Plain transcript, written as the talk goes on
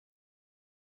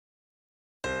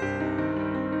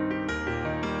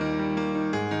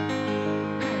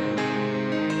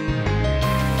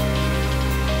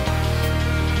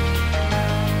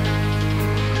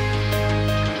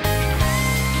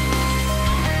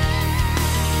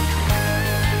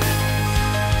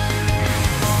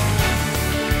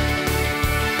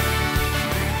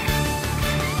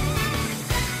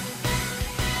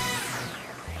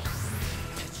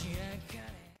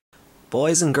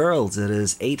Boys and girls, it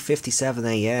is 8:57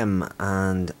 AM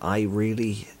and I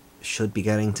really should be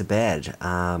getting to bed.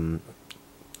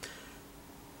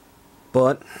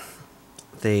 But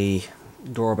the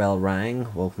doorbell rang,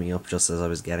 woke me up just as I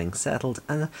was getting settled,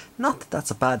 and not that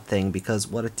that's a bad thing, because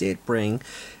what it did bring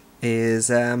is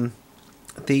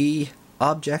the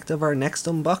object of our next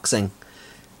unboxing,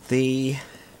 the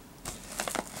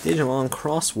Digimon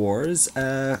Xros Wars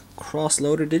Xros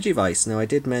Loader Digivice. Now, I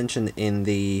did mention in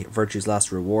the Virtue's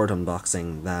Last Reward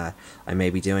unboxing that I may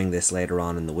be doing this later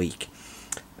on in the week.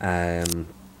 And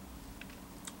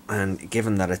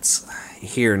given that it's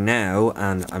here now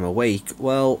and I'm awake,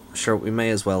 well, sure, we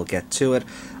may as well get to it.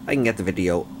 I can get the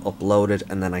video uploaded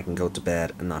and then I can go to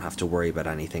bed and not have to worry about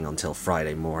anything until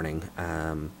Friday morning,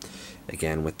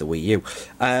 again with the Wii U.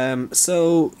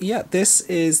 So yeah, this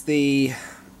is the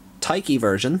Taiki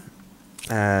version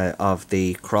of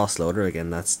the Xros Loader.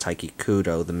 Again, that's Taiki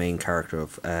Kudo, the main character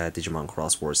of Digimon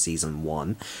Xros Wars Season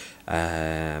 1.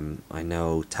 I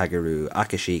know Tageru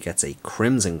Akashi gets a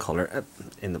crimson colour,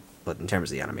 but in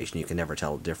terms of the animation you can never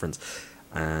tell the difference,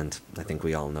 and I think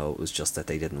we all know it was just that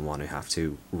they didn't want to have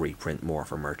to reprint more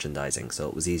for merchandising, so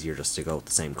it was easier just to go with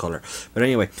the same colour. But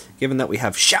anyway, given that we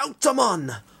have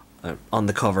Shoutamon on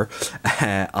the cover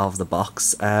of the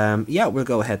box, yeah, we'll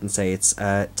go ahead and say it's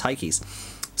Taiki's.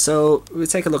 So we'll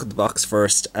take a look at the box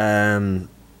first.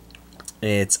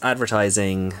 It's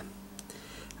advertising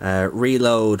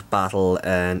reload, battle,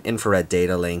 an infrared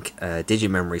data link, a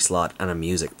Digimemory slot, and a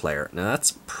music player. Now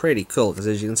that's pretty cool, because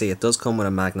as you can see, it does come with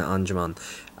a Magna Angemon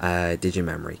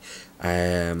Digimemory.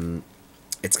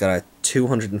 It's got a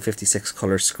 256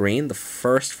 colour screen, the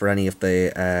first for any of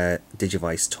the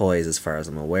Digivice toys as far as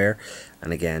I'm aware.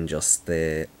 And again, just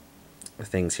the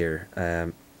things here.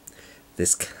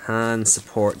 This can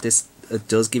support, this it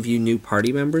does give you new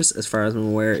party members as far as I'm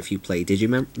aware if you play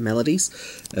Digimelodies,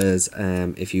 as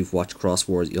if you've watched Xros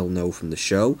Wars you'll know from the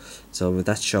show. So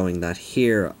that's showing that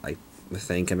here, I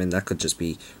think. I mean, that could just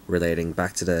be relating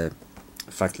back to the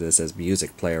fact that it says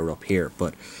music player up here,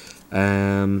 but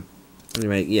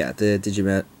anyway, yeah, the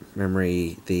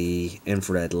Digimemory, the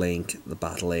infrared link, the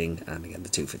battling, and again the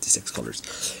 256 colours.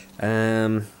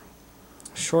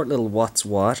 Short little what's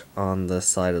what on the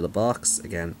side of the box,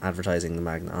 again advertising the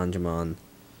Magna Angemon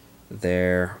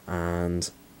there, and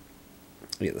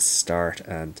we get the start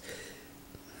and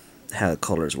how the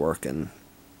colours work, and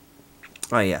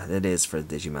oh yeah, it is for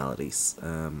the Digimelodies.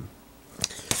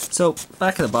 So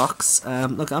back in the box,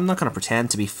 look, I'm not going to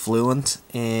pretend to be fluent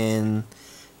in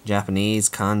Japanese,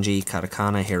 kanji,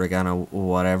 katakana, hiragana,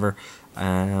 whatever.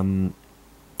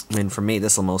 I mean, for me,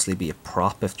 this will mostly be a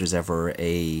prop if there's ever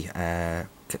a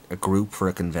group for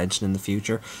a convention in the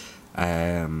future.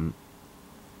 You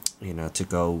know, to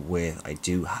go with, I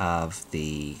do have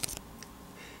the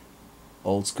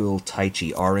old school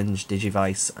Taiki orange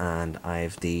Digivice, and I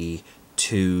have the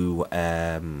two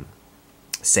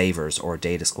Savers or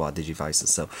Data Squad Digivices.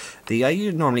 So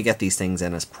you normally get these things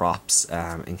in as props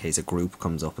in case a group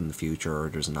comes up in the future or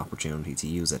there's an opportunity to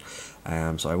use it.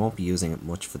 So I won't be using it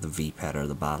much for the VPET or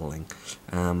the battling.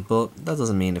 But that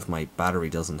doesn't mean if my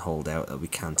battery doesn't hold out that we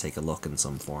can't take a look in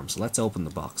some form. So let's open the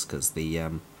box, because the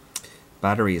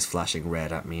battery is flashing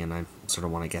red at me and I sort of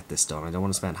want to get this done. I don't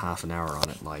want to spend half an hour on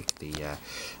it like the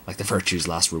Virtue's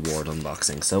Last Reward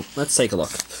unboxing. So let's take a look.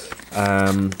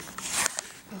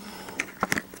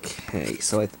 Okay,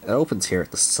 so it opens here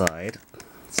at the side,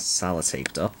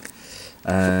 sellotaped up.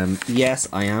 Yes,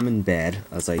 I am in bed,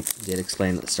 as I did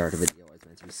explain at the start of the video. I was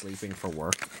meant to be sleeping for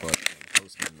work, but the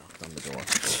postman knocked on the door.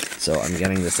 So I'm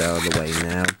getting this out of the way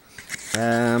now.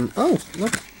 Oh,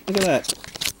 look at that.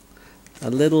 A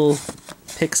little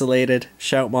pixelated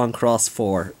Shoutmon Xros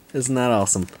 4. Isn't that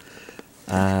awesome?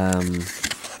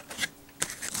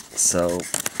 So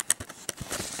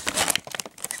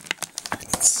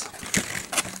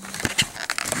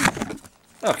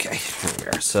okay, here we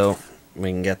are. So we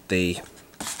can get the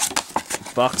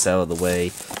box out of the way.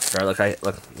 Sorry,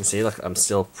 you see, I'm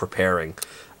still preparing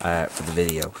for the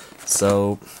video.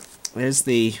 So there's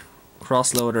the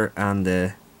Xros Loader and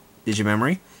the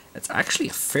Digimemory. It's actually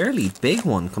a fairly big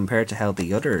one compared to how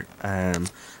the other.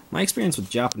 My experience with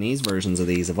Japanese versions of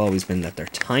these have always been that they're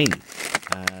tiny.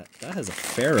 That has a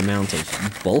fair amount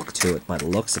of bulk to it by the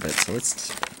looks of it. So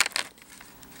it's,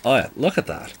 oh yeah, look at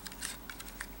that.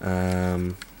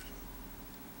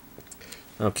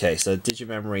 Okay, so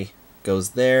Digimemory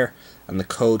goes there, and the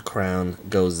code crown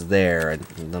goes there. I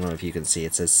don't know if you can see,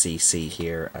 it says CC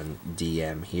here and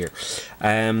DM here.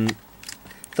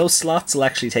 Those slots will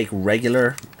actually take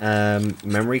regular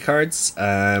memory cards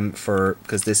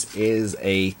because this is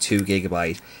a 2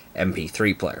 GB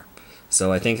MP3 player.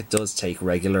 So I think it does take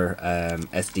regular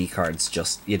SD cards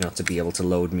just, you know, to be able to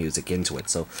load music into it.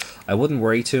 So I wouldn't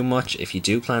worry too much if you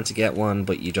do plan to get one,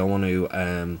 but you don't want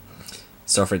to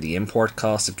suffer the import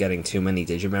cost of getting too many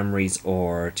Digimemories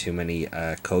or too many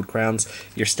code crowns.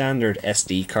 Your standard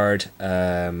SD card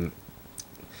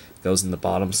goes in the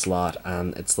bottom slot,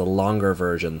 and it's the longer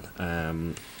version,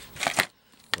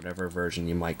 whatever version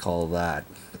you might call that,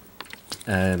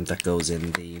 that goes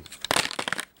in the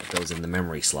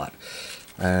memory slot.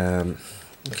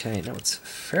 Okay, now it's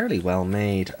fairly well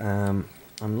made. I'm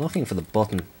looking for the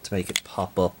button to make it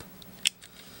pop up.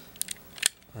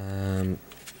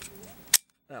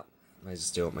 Well, I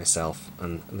just do it myself,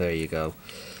 and there you go.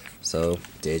 So,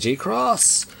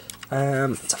 DigiXros.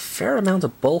 It's a fair amount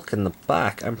of bulk in the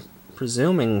back. I'm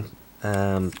presuming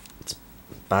it's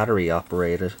battery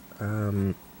operated.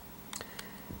 There's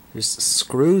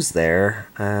screws there.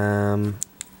 I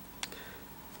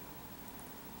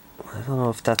don't know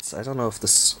if that's. I don't know if the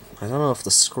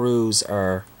screws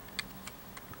are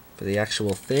for the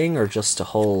actual thing or just to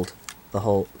hold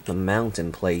the mount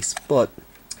in place. But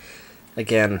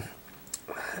again,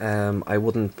 I'm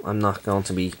not going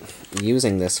to be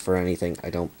using this for anything, I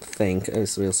don't think.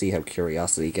 So we'll see how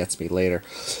curiosity gets me later.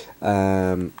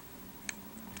 Yeah,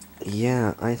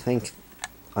 I think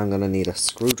I'm gonna need a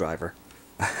screwdriver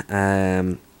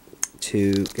to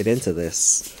get into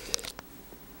this.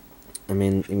 I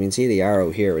mean, you can see the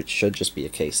arrow here. It should just be a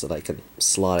case that I can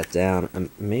slot it down, and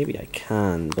maybe I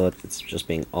can, but it's just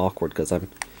being awkward because I'm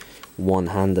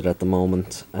one-handed at the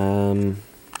moment.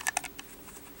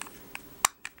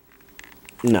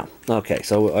 No. Okay,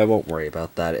 so I won't worry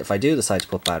about that. If I do decide to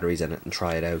put batteries in it and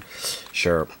try it out,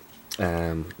 sure.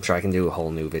 I'm sure I can do a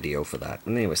whole new video for that.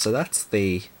 Anyway, so that's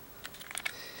the...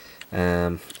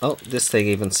 oh, this thing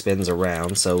even spins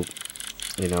around, so,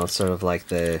 you know, it's sort of like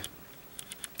the...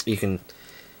 You can...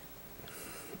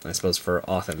 I suppose for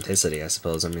authenticity, I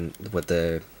suppose, I mean, with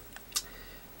the...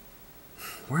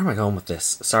 Where am I going with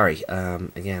this? Sorry,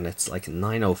 again, it's like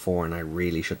 9:04 and I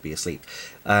really should be asleep.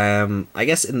 I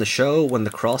guess in the show, when the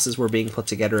crosses were being put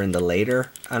together in the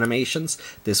later animations,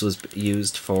 this was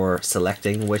used for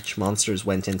selecting which monsters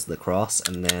went into the cross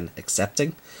and then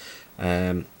accepting.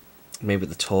 Maybe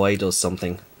the toy does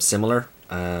something similar.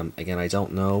 Again, I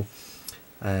don't know.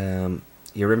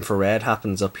 Your infrared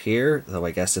happens up here, though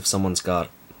I guess if someone's got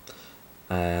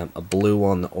a blue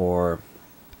one or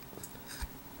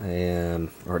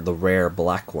the rare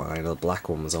black one. I know the black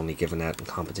one was only given out in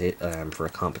for a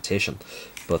competition,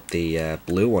 but the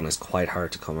blue one is quite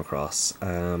hard to come across.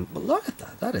 But look at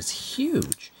that, that is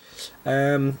huge.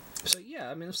 So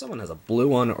yeah, I mean, if someone has a blue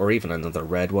one or even another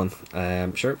red one,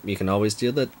 sure, you can always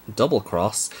do the double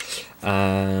cross.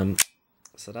 So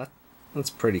that's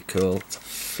pretty cool. It's a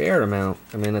fair amount.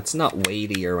 I mean, it's not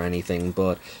weighty or anything,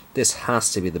 but this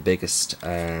has to be the biggest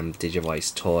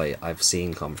Digivice toy I've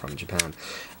seen come from Japan,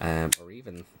 or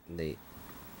even the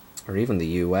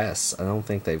US. I don't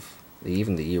think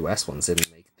even the US ones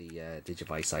didn't make the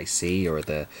Digivice IC or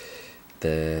the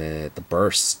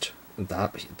burst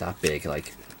that big.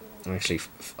 Like, actually,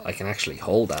 I can actually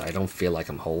hold that. I don't feel like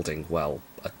I'm holding, well,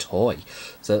 a toy.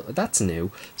 So that's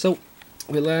new. So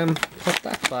we'll put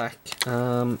that back.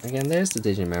 Again, there's the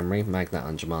Digimemory, Magnet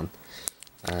Angemon.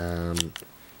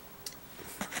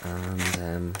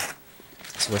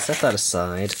 So we'll set that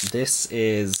aside. This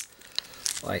is,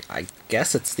 I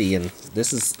guess it's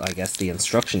this is, I guess, the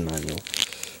instruction manual.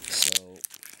 So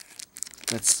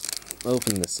let's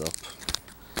open this up.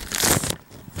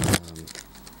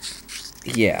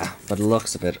 Yeah, but it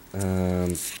looks a bit.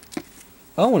 Oh,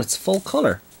 and it's full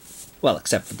color. Well,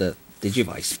 except for the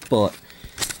Digivice, but.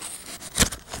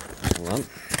 Hold on.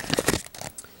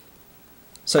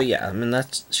 So yeah, I mean,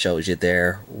 that shows you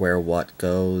there where what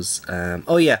goes.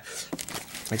 Oh yeah,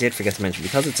 I did forget to mention,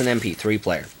 because it's an MP3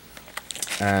 player,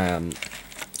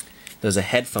 there's a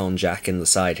headphone jack in the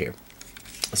side here.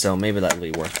 So maybe that'll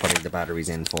be worth putting the batteries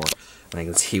in for, and I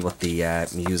can see what the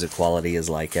music quality is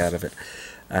like out of it.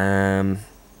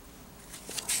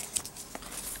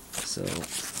 So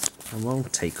I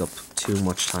won't take up too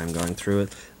much time going through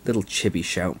it. Little chibi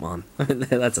Shoutmon.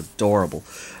 That's adorable.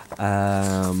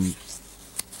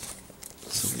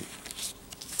 So,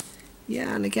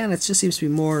 yeah, and again, it just seems to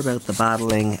be more about the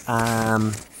battling.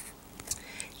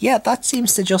 Yeah, that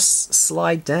seems to just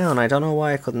slide down. I don't know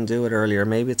why I couldn't do it earlier.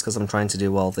 Maybe it's because I'm trying to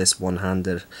do all this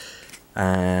one-handed.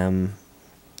 And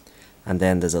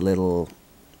then there's a little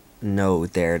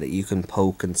node there that you can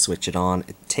poke and switch it on.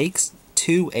 It takes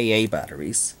 2 AA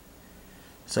batteries.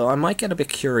 So I might get a bit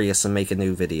curious and make a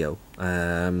new video.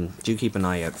 Do keep an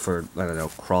eye out for, I don't know,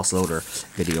 Xros Loader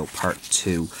video part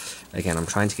 2. Again, I'm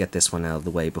trying to get this one out of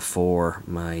the way before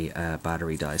my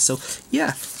battery dies. So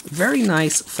yeah, very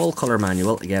nice full color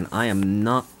manual. Again, I am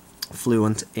not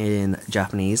fluent in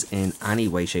Japanese in any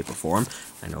way, shape or form.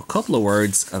 I know a couple of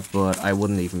words, but I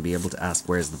wouldn't even be able to ask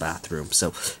where's the bathroom.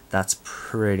 So that's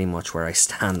pretty much where I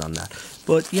stand on that.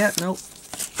 But yeah, no,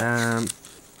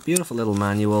 beautiful little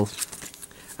manual.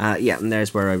 Yeah, and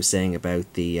there's where I was saying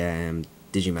about the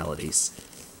Digimelodies.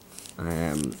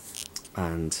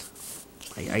 And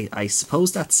I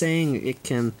suppose that's saying it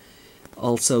can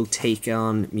also take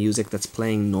on music that's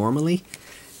playing normally.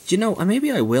 Do you know,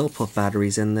 maybe I will put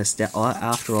batteries in this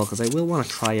after all, because I will want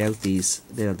to try out these,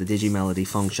 the Digimelody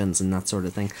functions and that sort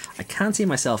of thing. I can't see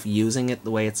myself using it the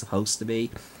way it's supposed to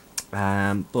be.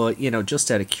 But, you know, just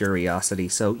out of curiosity.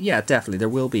 So, yeah, definitely, there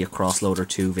will be a Xros Loader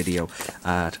 2 video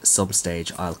at some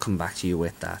stage. I'll come back to you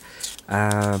with that.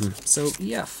 So,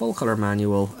 yeah, full colour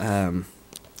manual.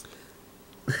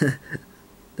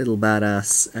 Little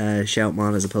badass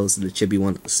Shoutmon as opposed to the chibi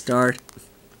one at the start.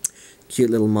 Cute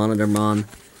little monitor mon.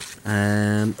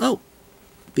 Oh,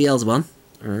 Beelzebub.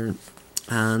 And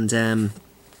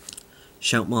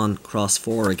Shoutmon Xros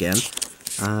 4 again.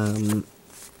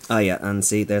 Oh yeah, and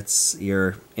see, that's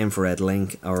your infrared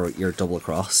link or your double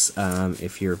cross,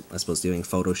 if you're, I suppose, doing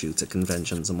photo shoots at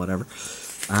conventions and whatever.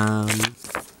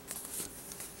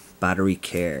 Battery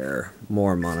care,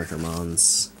 more monitor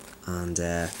mons, and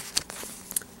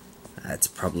it's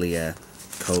probably a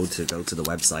code to go to the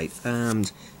website. And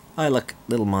I look,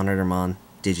 little monitor mon,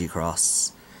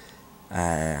 DigiXros.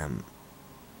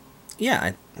 Yeah,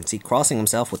 I see crossing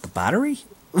himself with the battery.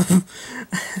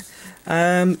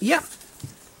 Yeah.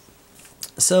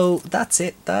 So that's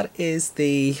it. That is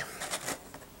the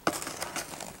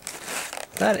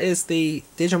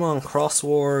Digimon Xros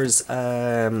Wars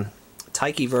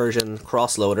Taiki version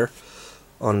Xros Loader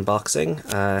unboxing.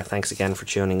 Thanks again for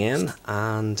tuning in,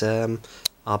 and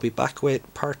I'll be back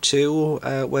with part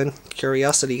 2 when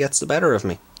curiosity gets the better of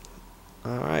me.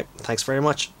 Alright, thanks very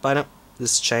much. Bye now.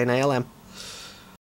 This is ChainALM.